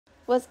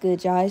What's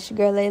good, y'all? It's your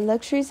girl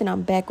Layaluxuries, and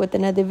I'm back with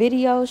another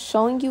video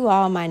showing you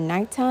all my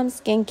nighttime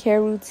skincare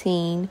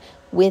routine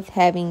with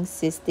having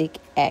cystic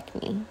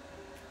acne.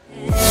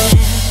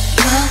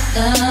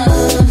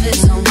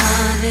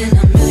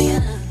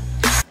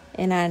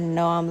 And I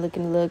know I'm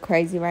looking a little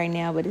crazy right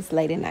now, but it's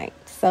late at night.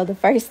 So the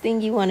first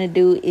thing you want to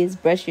do is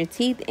brush your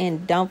teeth,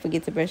 and don't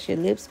forget to brush your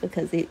lips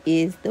because it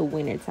is the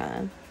winter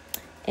time.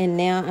 And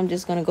now I'm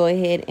just going to go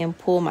ahead and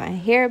pull my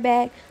hair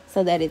back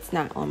so that it's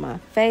not on my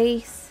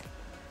face.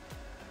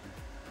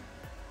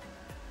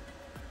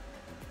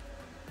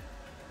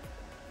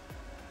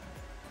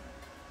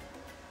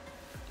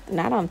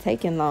 Not I'm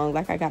taking long,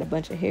 like I got a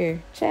bunch of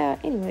hair.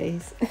 Child,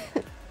 anyways.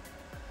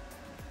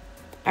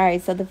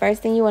 Alright, so the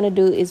first thing you want to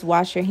do is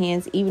wash your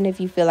hands. Even if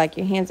you feel like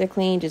your hands are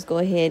clean, just go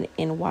ahead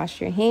and wash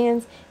your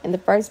hands. And the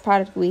first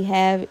product we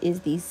have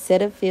is the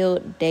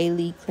Cetaphil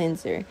Daily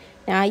Cleanser.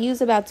 Now, I use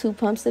about 2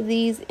 pumps of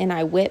these and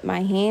I wet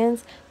my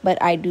hands, but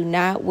I do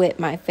not wet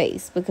my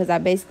face because I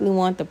basically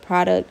want the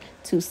product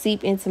to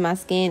seep into my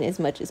skin as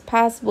much as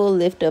possible,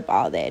 lift up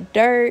all that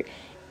dirt.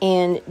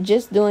 And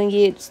just doing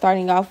it,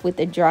 starting off with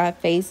a dry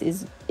face,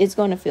 it's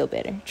going to feel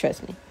better.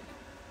 Trust me.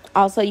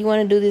 Also, you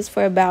want to do this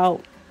for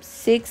about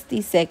 60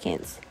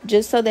 seconds,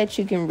 just so that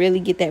you can really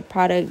get that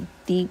product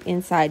deep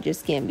inside your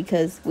skin.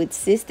 Because with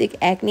cystic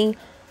acne,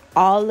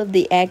 all of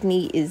the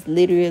acne is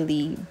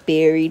literally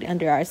buried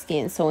under our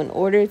skin. So in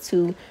order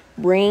to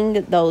bring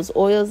those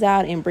oils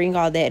out and bring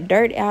all that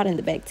dirt out and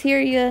the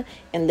bacteria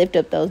and lift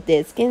up those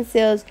dead skin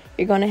cells,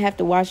 you're going to have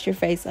to wash your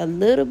face a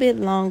little bit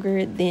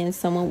longer than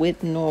someone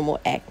with normal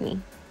acne.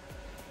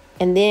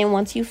 And then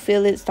once you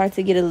feel it start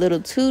to get a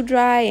little too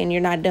dry and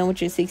you're not done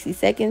with your 60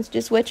 seconds,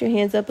 just wet your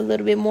hands up a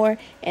little bit more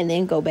and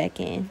then go back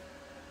in.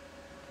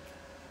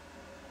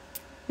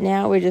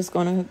 Now we're just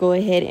going to go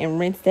ahead and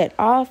rinse that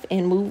off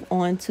and move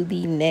on to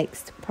the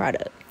next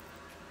product.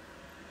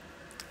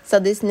 So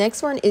this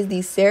next one is the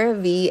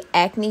CeraVe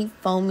Acne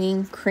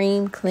Foaming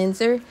Cream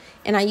Cleanser.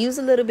 And I use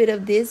a little bit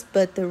of this,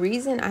 but the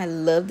reason I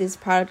love this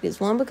product is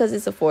 1, because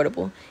it's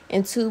affordable,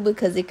 and 2,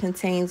 because it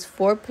contains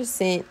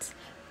 4%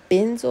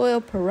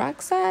 benzoyl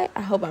peroxide. I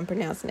hope I'm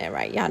pronouncing that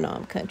right. Y'all know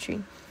I'm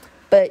country.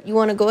 But you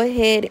want to go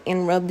ahead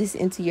and rub this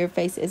into your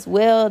face as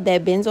well.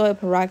 That benzoyl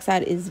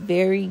peroxide is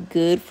very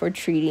good for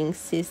treating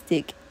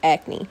cystic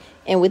acne.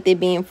 And with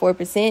it being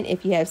 4%,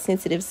 if you have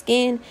sensitive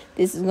skin,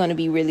 this is going to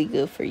be really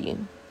good for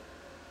you.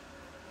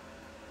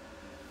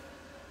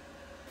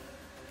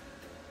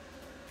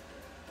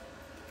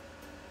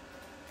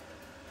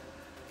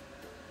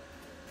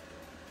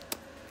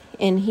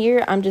 And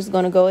here I'm just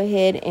going to go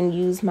ahead and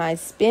use my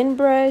spin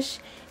brush,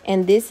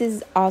 and this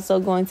is also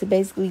going to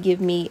basically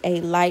give me a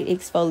light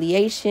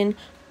exfoliation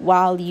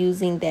while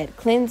using that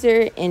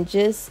cleanser, and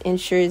just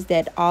ensures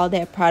that all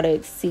that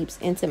product seeps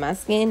into my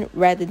skin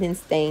rather than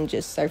staying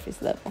just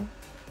surface level.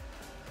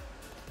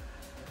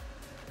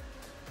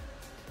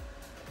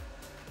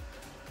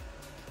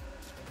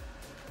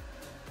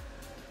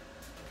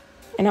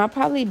 And I'll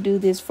probably do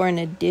this for an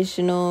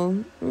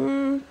additional,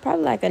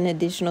 probably like an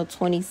additional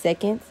 20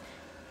 seconds.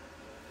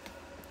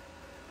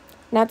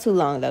 Not too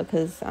long though,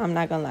 because I'm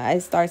not gonna lie,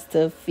 it starts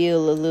to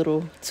feel a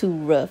little too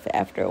rough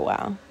after a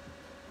while.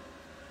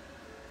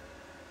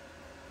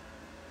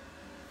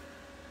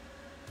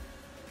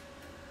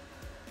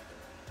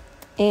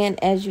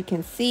 And as you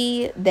can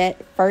see,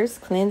 that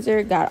first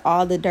cleanser got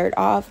all the dirt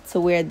off to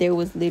where there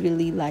was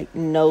literally like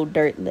no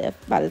dirt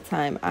left by the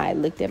time I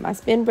looked at my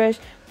spin brush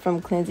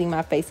from cleansing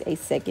my face a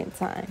second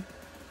time.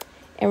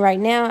 And right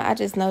now, I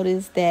just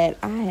noticed that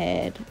I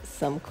had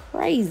some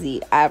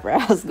crazy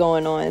eyebrows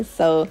going on.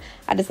 So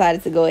I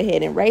decided to go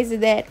ahead and razor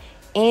that.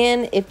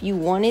 And if you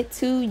wanted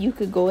to, you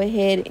could go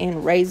ahead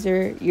and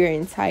razor your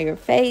entire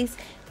face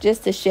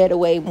just to shed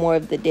away more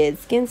of the dead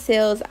skin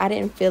cells. I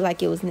didn't feel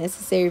like it was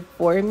necessary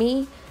for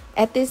me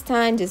at this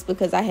time, just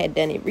because I had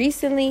done it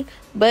recently.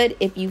 But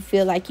if you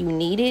feel like you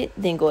need it,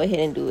 then go ahead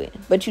and do it.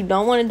 But you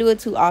don't want to do it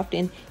too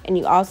often. And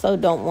you also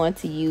don't want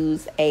to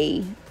use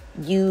a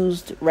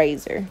used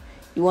razor.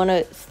 You want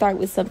to start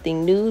with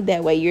something new.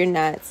 That way you're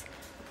not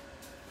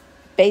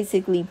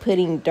basically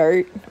putting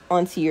dirt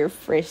onto your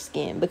fresh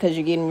skin, because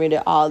you're getting rid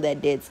of all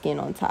that dead skin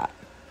on top.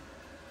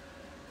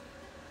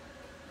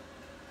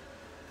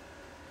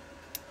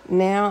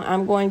 Now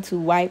I'm going to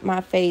wipe my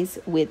face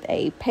with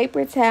a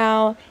paper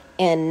towel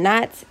and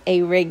not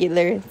a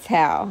regular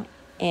towel.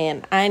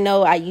 And I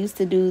know I used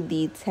to do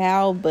the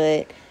towel,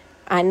 but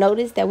I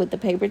noticed that with the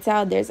paper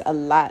towel, there's a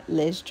lot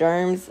less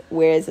germs,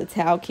 whereas a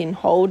towel can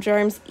hold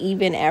germs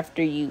even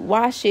after you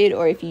wash it,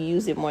 or if you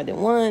use it more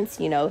than once,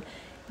 you know.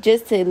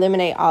 Just to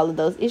eliminate all of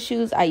those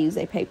issues, I use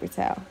a paper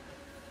towel.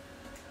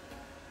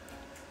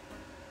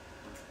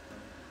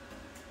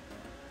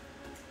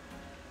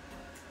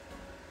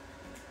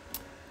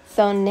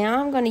 So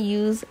now I'm going to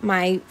use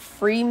my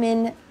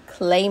Freeman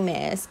clay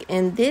mask,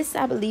 and this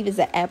I believe is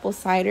an apple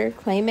cider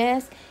clay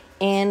mask.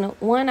 And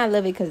 1, I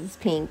love it because it's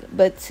pink,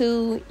 but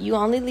 2, you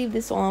only leave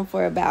this on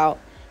for about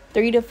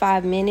 3 to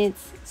 5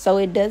 minutes, so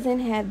it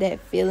doesn't have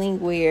that feeling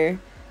where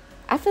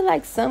I feel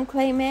like some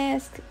clay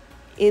masks,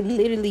 it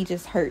literally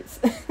just hurts.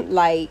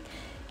 Like,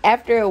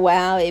 after a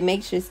while, it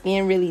makes your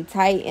skin really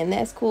tight, and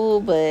that's cool,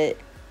 but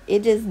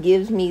it just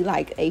gives me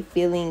like a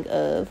feeling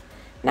of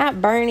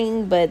not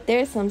burning, but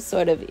there's some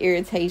sort of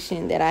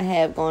irritation that I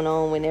have going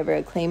on whenever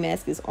a clay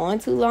mask is on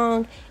too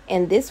long.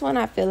 And this one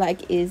I feel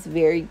like is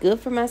very good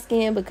for my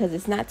skin because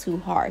it's not too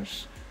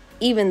harsh.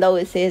 Even though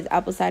it says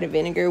apple cider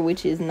vinegar,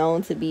 which is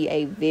known to be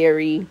a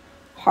very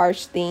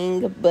harsh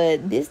thing,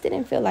 but this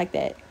didn't feel like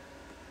that.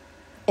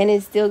 And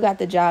it still got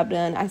the job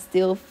done. I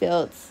still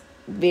felt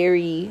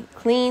very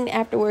clean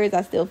afterwards.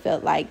 I still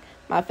felt like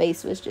my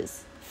face was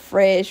just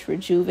fresh,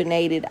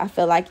 rejuvenated. I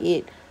felt like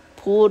it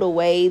pulled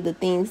away the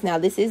things. Now,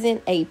 this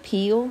isn't a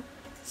peel,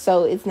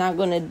 so it's not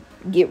going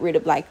to get rid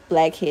of like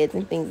blackheads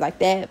and things like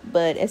that.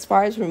 But as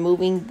far as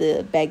removing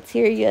the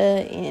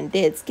bacteria and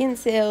dead skin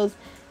cells,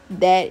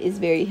 that is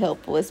very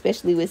helpful,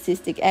 especially with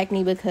cystic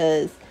acne,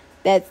 because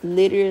that's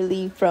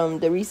literally, from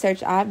the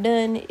research I've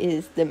done,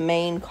 is the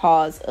main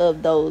cause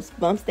of those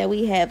bumps that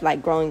we have,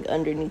 like growing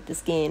underneath the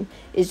skin.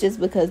 It's just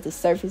because the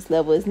surface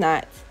level is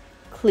not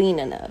clean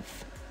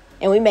enough.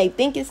 And we may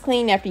think it's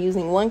clean after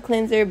using one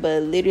cleanser,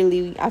 but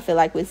literally, I feel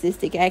like with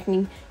cystic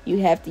acne, you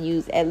have to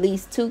use at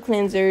least 2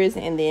 cleansers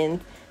and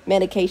then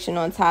medication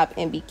on top,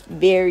 and be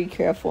very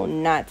careful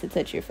not to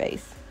touch your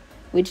face,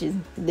 which is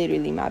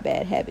literally my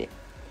bad habit.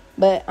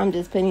 But I'm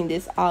just putting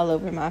this all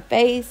over my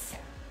face.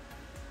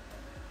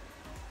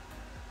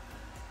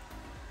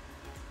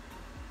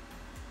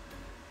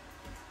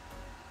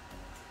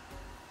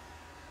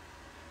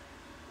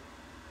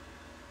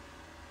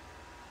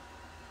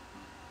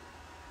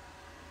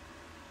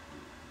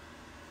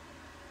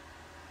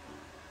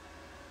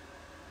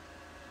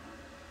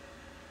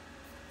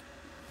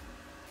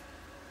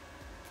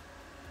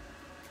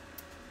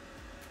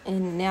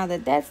 And now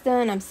that that's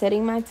done, I'm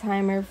setting my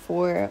timer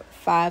for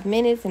 5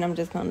 minutes, and I'm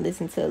just going to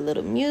listen to a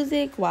little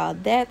music while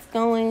that's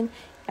going.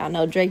 Y'all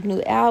know Drake's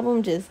new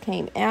album just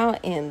came out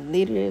and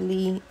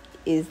literally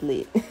is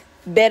lit.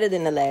 Better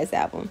than the last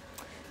album.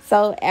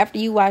 So after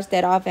you wash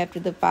that off after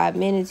the 5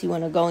 minutes, you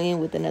want to go in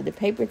with another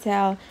paper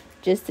towel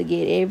just to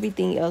get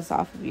everything else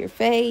off of your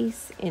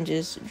face and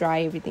just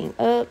dry everything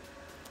up.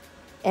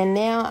 And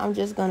now I'm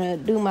just going to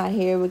do my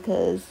hair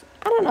because,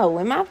 I don't know,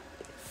 when my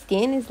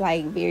skin is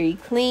like very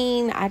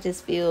clean, I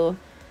just feel,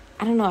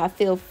 I don't know, I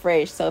feel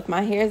fresh. So if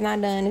my hair is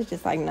not done, it's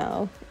just like,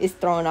 no, it's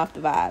throwing off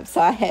the vibe.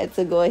 So I had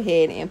to go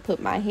ahead and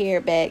put my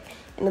hair back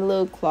in a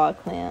little claw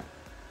clamp.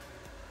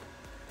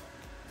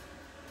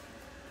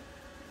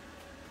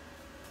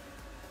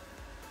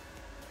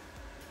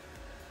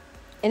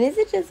 And is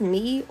it just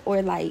me,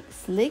 or like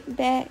slick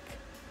back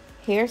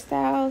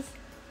hairstyles,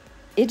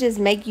 it just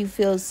make you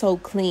feel so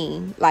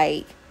clean?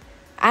 Like,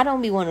 I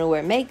don't be wanting to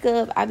wear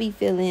makeup. I be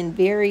feeling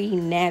very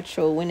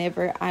natural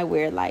whenever I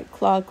wear like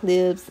claw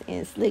clips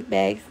and slick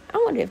backs.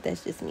 I wonder if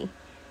that's just me.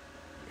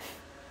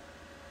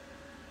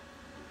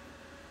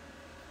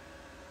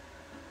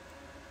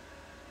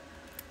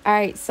 All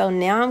right, so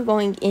now I'm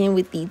going in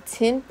with the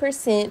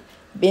 10%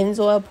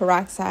 benzoyl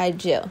peroxide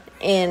gel.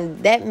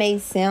 And that may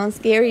sound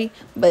scary,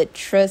 but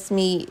trust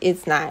me,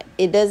 it's not.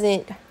 It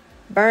doesn't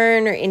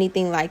burn or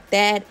anything like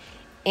that.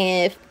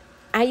 And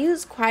I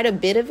use quite a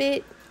bit of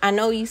it. I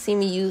know you see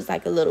me use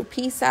like a little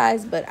pea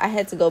size, but I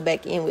had to go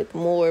back in with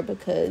more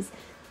because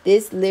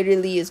this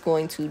literally is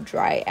going to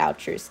dry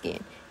out your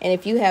skin. And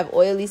if you have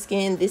oily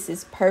skin, this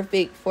is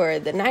perfect for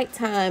the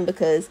nighttime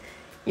because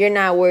you're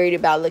not worried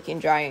about looking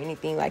dry or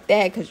anything like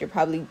that because you're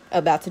probably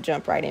about to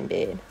jump right in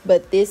bed.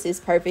 But this is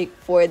perfect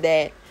for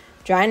that,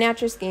 drying out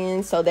your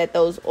skin so that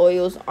those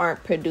oils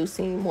aren't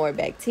producing more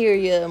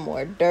bacteria,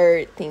 more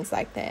dirt, things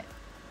like that.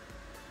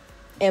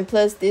 And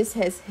plus, this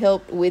has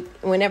helped with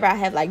whenever I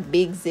have like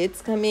big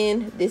zits come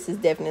in, this has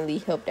definitely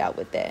helped out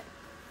with that.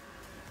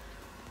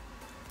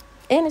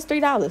 And it's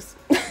 $3.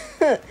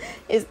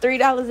 It's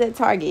 $3 at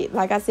Target.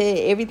 Like I said,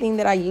 everything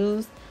that I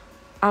use,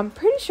 I'm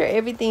pretty sure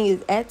everything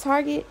is at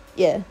Target.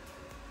 Yeah,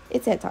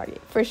 it's at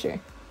Target for sure.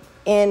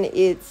 And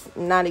it's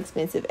not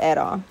expensive at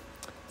all.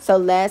 So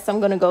last, I'm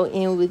going to go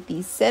in with the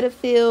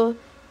Cetaphil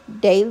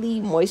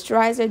Daily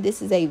Moisturizer.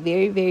 This is a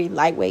very, very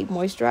lightweight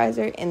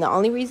moisturizer. And the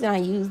only reason I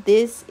use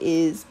this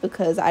is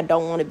because I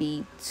don't want to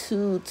be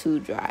too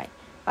dry.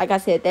 Like I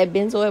said, that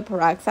benzoyl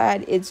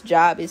peroxide, its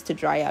job is to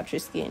dry out your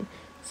skin.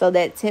 So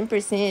that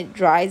 10%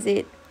 dries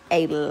it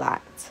a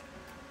lot.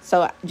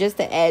 So just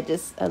to add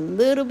just a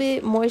little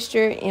bit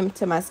moisture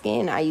into my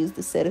skin, I use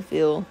the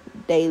Cetaphil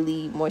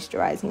Daily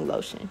Moisturizing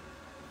Lotion.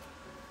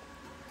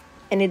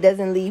 And it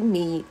doesn't leave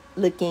me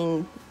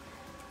looking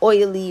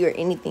oily or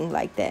anything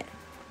like that.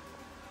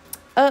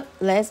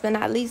 Last but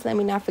not least, let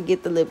me not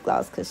forget the lip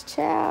gloss. Because,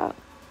 child,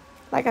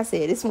 like I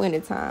said, it's winter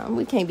time.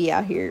 We can't be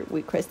out here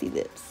with crusty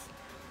lips.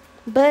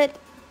 But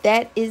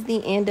that is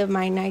the end of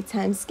my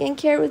nighttime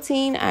skincare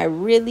routine. I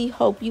really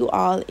hope you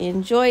all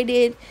enjoyed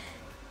it.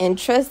 And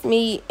trust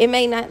me, it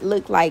may not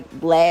look like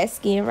glass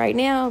skin right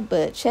now,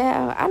 but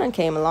child, I done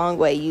came a long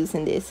way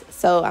using this.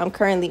 So I'm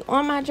currently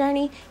on my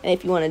journey. And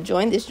if you want to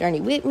join this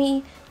journey with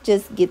me,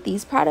 just get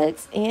these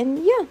products.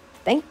 And yeah,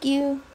 thank you.